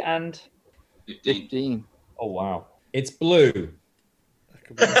 3 and 15. Oh, wow. It's blue.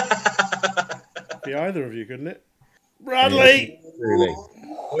 Be either of you, couldn't it? Bradley! Really?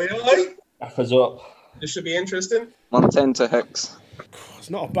 Oi, oi. Offers up. This should be interesting. 110 to Hooks.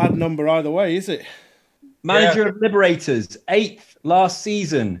 It's not a bad number either way, is it? Manager of Liberators, 8th last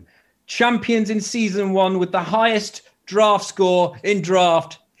season. Champions in season 1 with the highest draft score in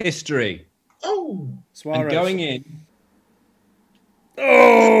draft history. Oh! Suarez. And going in.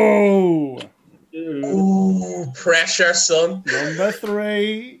 Oh! Ooh, pressure, son. Number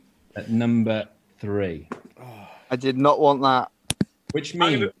 3. At number 3. I did not want that. Which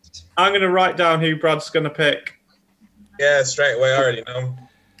means I'm going to write down who Brad's going to pick. Yeah, straight away. I already know.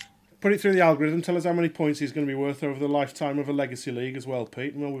 Put it through the algorithm. Tell us how many points he's going to be worth over the lifetime of a legacy league as well,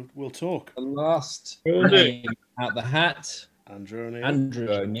 Pete, and we'll talk. the last name out the hat. Andrew O'Neill. Andrew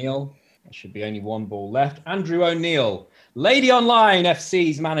O'Neill. There should be only one ball left. Andrew O'Neill, Lady Online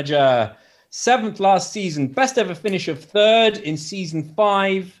FC's manager. 7th last season. Best ever finish of 3rd in season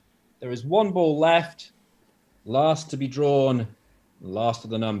 5. There is one ball left. Last to be drawn. Last of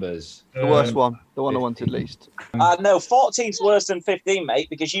the numbers. The worst one. The one I wanted least. No, 14th's worse than 15, mate,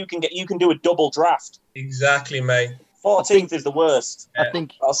 because you can do a double draft. Exactly, mate. 14th is the worst. I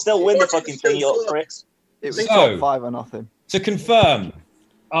think I'll still win the fucking thing, you little pricks. it was So- top 5 or nothing. To confirm,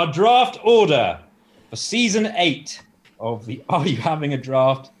 our draft order for season 8 of the Are You Having a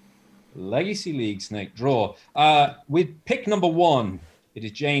Draft Legacy League Snake Draw. With pick number 1, it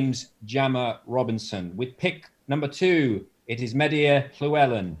is James Jammer Robinson. With pick number 2, it is Media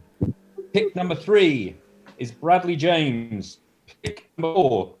Llewellyn. Pick number 3 is Bradley James. Pick number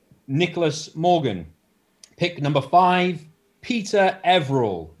 4, Nicholas Morgan. Pick number 5 Peter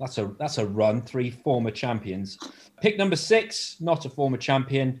Everall. That's a run. 3 former champions. Pick number 6, not a former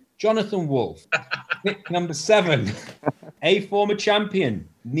champion, Jonathan Wolfe. Pick number 7, a former champion,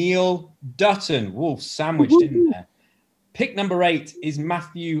 Neil Dutton. Wolf sandwiched in there. Pick number 8 is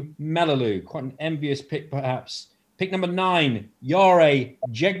Matthew Melalou. Quite an envious pick, perhaps. Pick number 9, Yare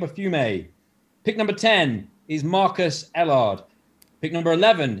Jegbafume. Pick number 10 is Marcus Ellard. Pick number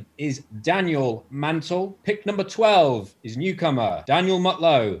 11 is Daniel Mantle. Pick number 12 is newcomer Daniel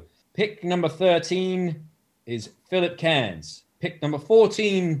Mutlow. Pick number 13 is Philip Cairns. Pick number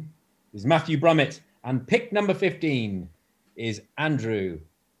 14 is Matthew Brummett. And pick number 15 is Andrew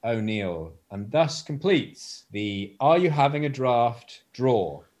O'Neill. And thus completes the Are You Having a Draft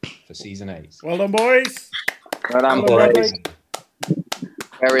draw for season 8. Well done, boys. Well done, boys.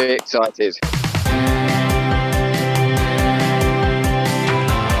 Very excited.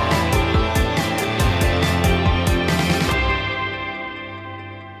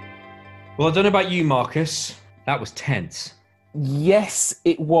 Well, I don't know about you, Marcus. That was tense. Yes,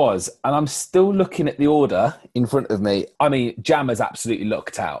 it was. And I'm still looking at the order in front of me. I mean, Jammer's absolutely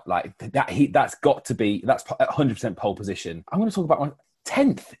lucked out. Like that's got to be, that's 100% pole position. I'm going to talk about my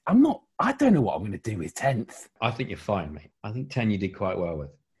 10th. I don't know what I'm going to do with 10th. I think you're fine, mate. I think 10 you did quite well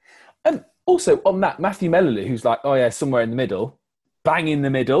with. Also, on that, Matthew Melalou, who's like, oh yeah, somewhere in the middle. Bang in the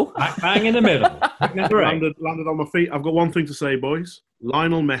middle. Bang in the middle. landed on my feet. I've got one thing to say, boys.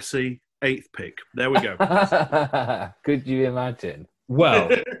 Lionel Messi, 8th pick. There we go. Could you imagine? Well,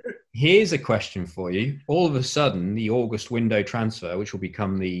 here's a question for you. All of a sudden, the August window transfer, which will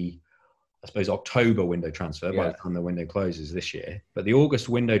become the, I suppose, October window transfer by the time the window closes this year. But the August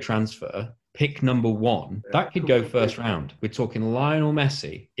window transfer, pick number 1, that could go first round. We're talking Lionel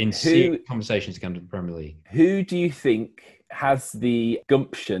Messi in serious conversations to come to the Premier League. Who do you think has the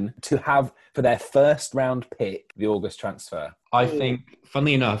gumption to have for their first round pick the August transfer? I think,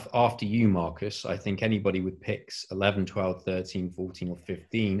 funnily enough, after you, Marcus, I think anybody with picks 11, 12, 13, 14 or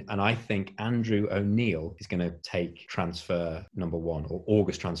 15, and I think Andrew O'Neill is going to take transfer number 1 or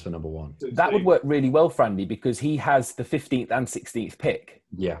August transfer number 1. That would work really well for Andy because he has the 15th and 16th pick.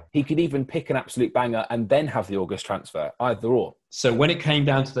 Yeah. He could even pick an absolute banger and then have the August transfer, either or. So when it came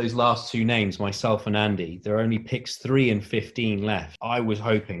down to those last 2 names, myself and Andy, there are only picks 3 and 15 left. I was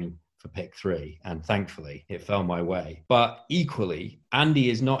hoping for pick 3, and thankfully it fell my way. But equally,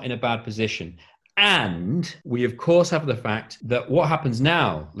 Andy is not in a bad position. And we, of course, have the fact that what happens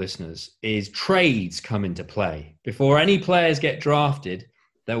now, listeners, is trades come into play. Before any players get drafted,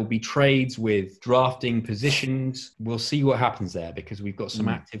 there will be trades with drafting positions. We'll see what happens there because we've got some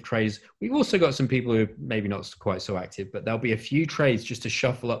active trades. We've also got some people who are maybe not quite so active, but there'll be a few trades just to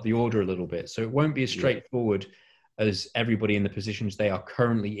shuffle up the order a little bit. So it won't be as straightforward as everybody in the positions they are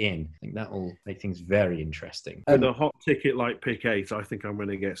currently in. I think that will make things very interesting. With a hot ticket like pick 8, I think I'm going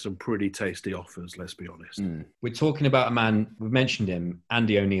to get some pretty tasty offers, let's be honest. We're talking about a man, we've mentioned him,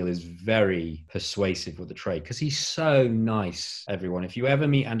 Andy O'Neill is very persuasive with the trade because he's so nice, everyone. If you ever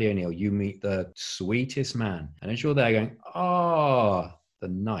meet Andy O'Neill, you meet the sweetest man. And as you're there going, the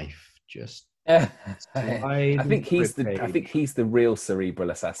knife just... I think he's the real cerebral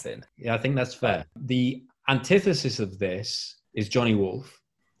assassin. Yeah, I think that's fair. The antithesis of this is Johnny Wolfe.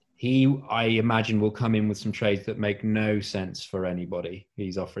 He, I imagine, will come in with some trades that make no sense for anybody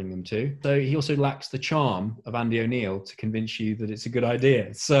he's offering them to. So he also lacks the charm of Andy O'Neill to convince you that it's a good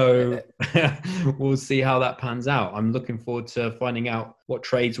idea. So we'll see how that pans out. I'm looking forward to finding out what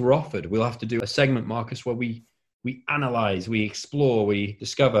trades were offered. We'll have to do a segment, Marcus, where we analyse, we explore, we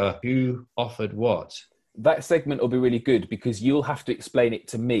discover who offered what. That segment will be really good because you'll have to explain it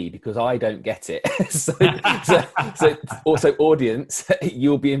to me because I don't get it. so also, audience,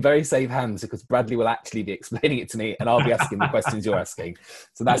 you'll be in very safe hands because Bradley will actually be explaining it to me and I'll be asking the questions you're asking.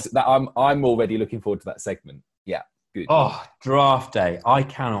 So that's that. I'm already looking forward to that segment. Yeah, good. Oh, draft day! I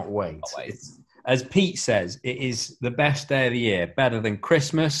cannot wait. As Pete says, it is the best day of the year, better than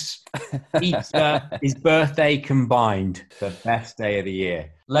Christmas, Easter, his birthday combined. The best day of the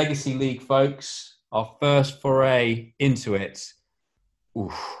year. Legacy League, folks. Our first foray into it.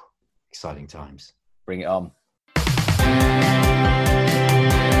 Oof, exciting times. Bring it on.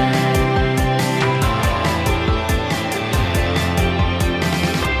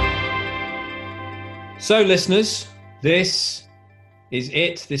 So, listeners, this is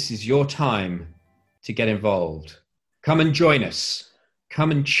it. This is your time to get involved. Come and join us.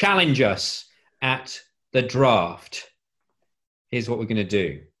 Come and challenge us at the draft. Here's what we're going to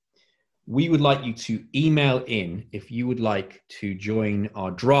do. We would like you to email in if you would like to join our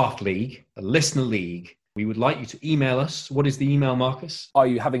draft league, a listener league, We would like you to email us. What is the email, Marcus? Are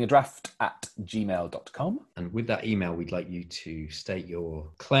you having a draft at gmail.com? And with that email, we'd like you to state your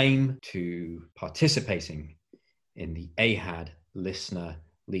claim to participating in the AHAD Listener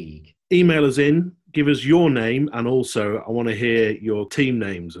League. Email us in, give us your name, and also I want to hear your team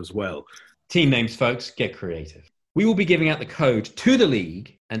names as well. Team names, folks, get creative. We will be giving out the code to the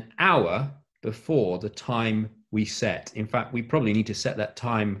league an hour before the time we set. In fact, we probably need to set that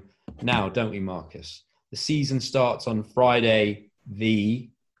time now, don't we, Marcus? The season starts on Friday, the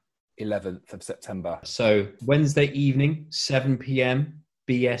 11th of September. So Wednesday evening, 7 p.m.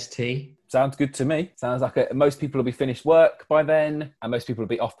 BST. Sounds good to me. Sounds like most people will be finished work by then, and most people will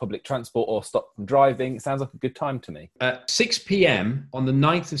be off public transport or stopped from driving. It sounds like a good time to me. At 6 p.m. on the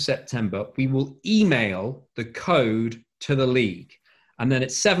 9th of September, we will email the code to the league. And then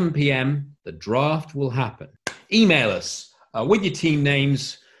at 7 p.m., the draft will happen. Email us with your team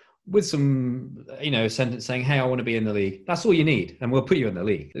names, with some, sentence saying, hey, I want to be in the league. That's all you need, and we'll put you in the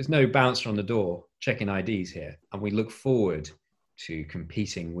league. There's no bouncer on the door checking IDs here. And we look forward to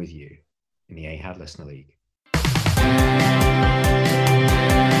competing with you in the AHAD Listener League.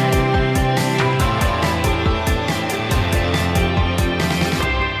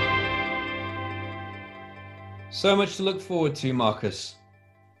 So much to look forward to, Marcus.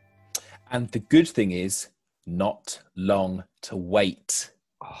 And the good thing is, not long to wait.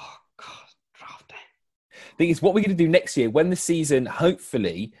 Oh, God, draft day. Thing is, what we're going to do next year, when the season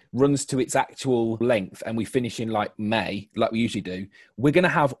hopefully runs to its actual length and we finish in like May, like we usually do, we're going to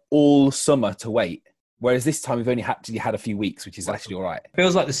have all summer to wait. Whereas this time we've only had a few weeks, which is actually all right.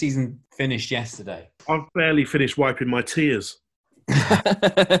 Feels like the season finished yesterday. I've barely finished wiping my tears.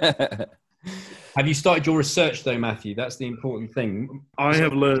 Have you started your research though, Matthew? That's the important thing. I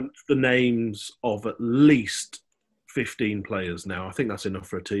have learned the names of at least 15 players now. I think that's enough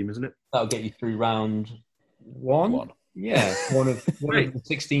for a team, isn't it? That'll get you through round one. Yeah, one of the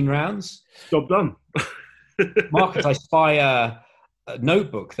 16 rounds. Job done. Marcus, I spy a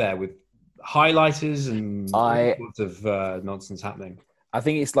notebook there with highlighters and all sorts of nonsense happening. I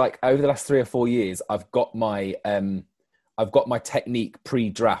think it's like over the last 3 or 4 years, I've got my technique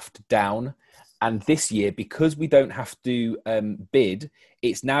pre-draft down. And this year, because we don't have to bid,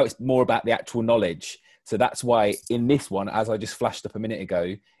 it's more about the actual knowledge. So that's why in this one, as I just flashed up a minute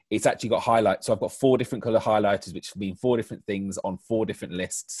ago, it's actually got highlights. So I've got 4 different colour highlighters, which mean 4 different things on 4 different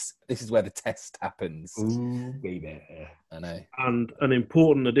lists. This is where the test happens. Ooh, baby. I know. And an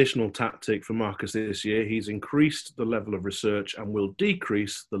important additional tactic for Marcus this year, he's increased the level of research and will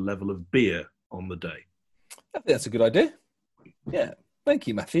decrease the level of beer on the day. I think that's a good idea. Yeah. Thank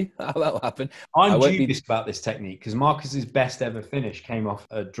you, Matthew. That'll happen. I'm dubious about this technique because Marcus's best ever finish came off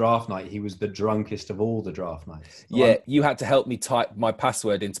a draft night. He was the drunkest of all the draft nights. So yeah, you had to help me type my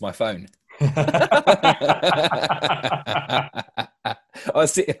password into my phone. I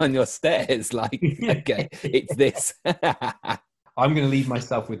was sitting on your stairs like, okay, it's this. I'm going to leave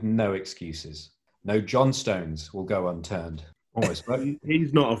myself with no excuses. No John Stones will go unturned. Almost.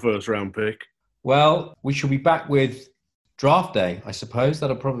 He's not a first-round pick. Well, we shall be back with draft day, I suppose.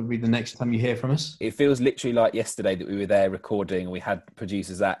 That'll probably be the next time you hear from us. It feels literally like yesterday that we were there recording and we had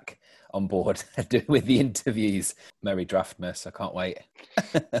producer Zach on board with the interviews. Merry Draftmas. I can't wait.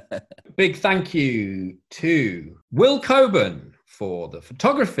 Big thank you to Will Coburn for the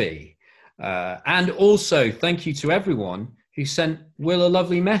photography. And also thank you to everyone who sent Will a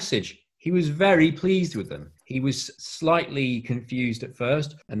lovely message. He was very pleased with them. He was slightly confused at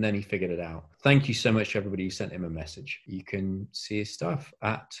first, and then he figured it out. Thank you so much to everybody who sent him a message. You can see his stuff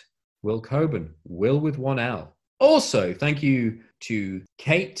at Will Coburn, Will with 1 L. Also, thank you to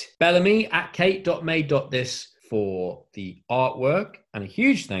Kate Bellamy at kate.made.this for the artwork, and a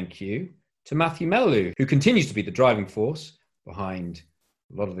huge thank you to Matthew Mellew, who continues to be the driving force behind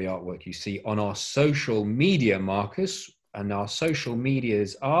a lot of the artwork you see on our social media, Marcus. And our social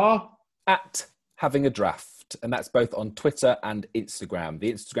medias are at Having a Draft. And that's both on Twitter and Instagram.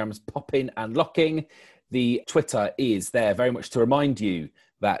 The Instagram is popping and locking. The Twitter is there very much to remind you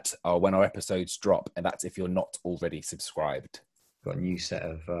that when our episodes drop, and that's if you're not already subscribed. Got a new set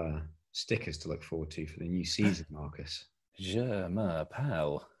of stickers to look forward to for the new season, Marcus. Je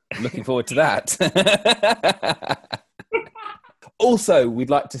m'appelle. Looking forward to that. Also,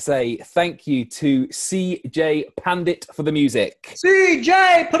 we'd like to say thank you to CJ Pandit for the music.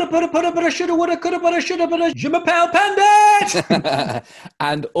 CJ, put shoulda, woulda, coulda, shoulda, Je m'appelle Pandit.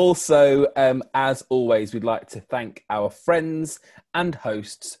 And also, as always, we'd like to thank our friends and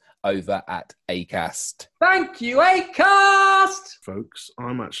hosts over at Acast. Thank you, Acast! Folks,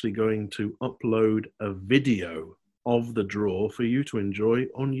 I'm actually going to upload a video of the draw for you to enjoy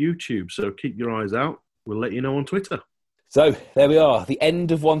on YouTube. So keep your eyes out. we'll let you know on Twitter. So there we are. The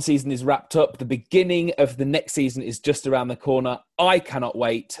end of one season is wrapped up. The beginning of the next season is just around the corner. I cannot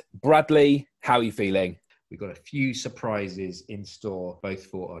wait. Bradley, how are you feeling? We've got a few surprises in store, both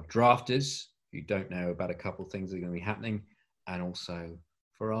for our drafters who don't know about a couple of things that are going to be happening, and also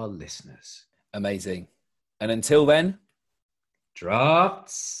for our listeners. Amazing. And until then, draft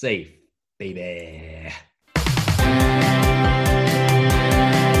safe, baby.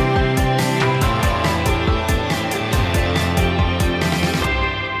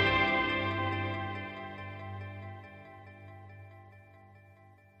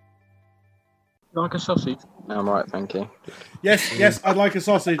 You like a sausage? No, I'm all right, thank you. Yes, I'd like a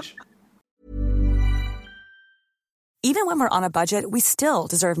sausage. Even when we're on a budget, we still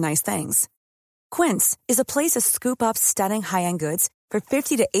deserve nice things. Quince is a place to scoop up stunning high-end goods for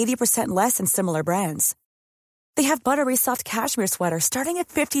 50 to 80% less than similar brands. They have buttery soft cashmere sweaters starting at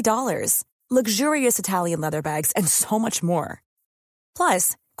 $50, luxurious Italian leather bags, and so much more.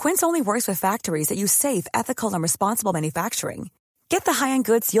 Plus, Quince only works with factories that use safe, ethical, and responsible manufacturing. Get the high-end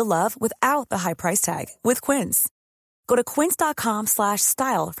goods you'll love without the high price tag with Quince. Go to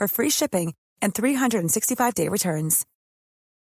quince.com/style for free shipping and 365-day returns.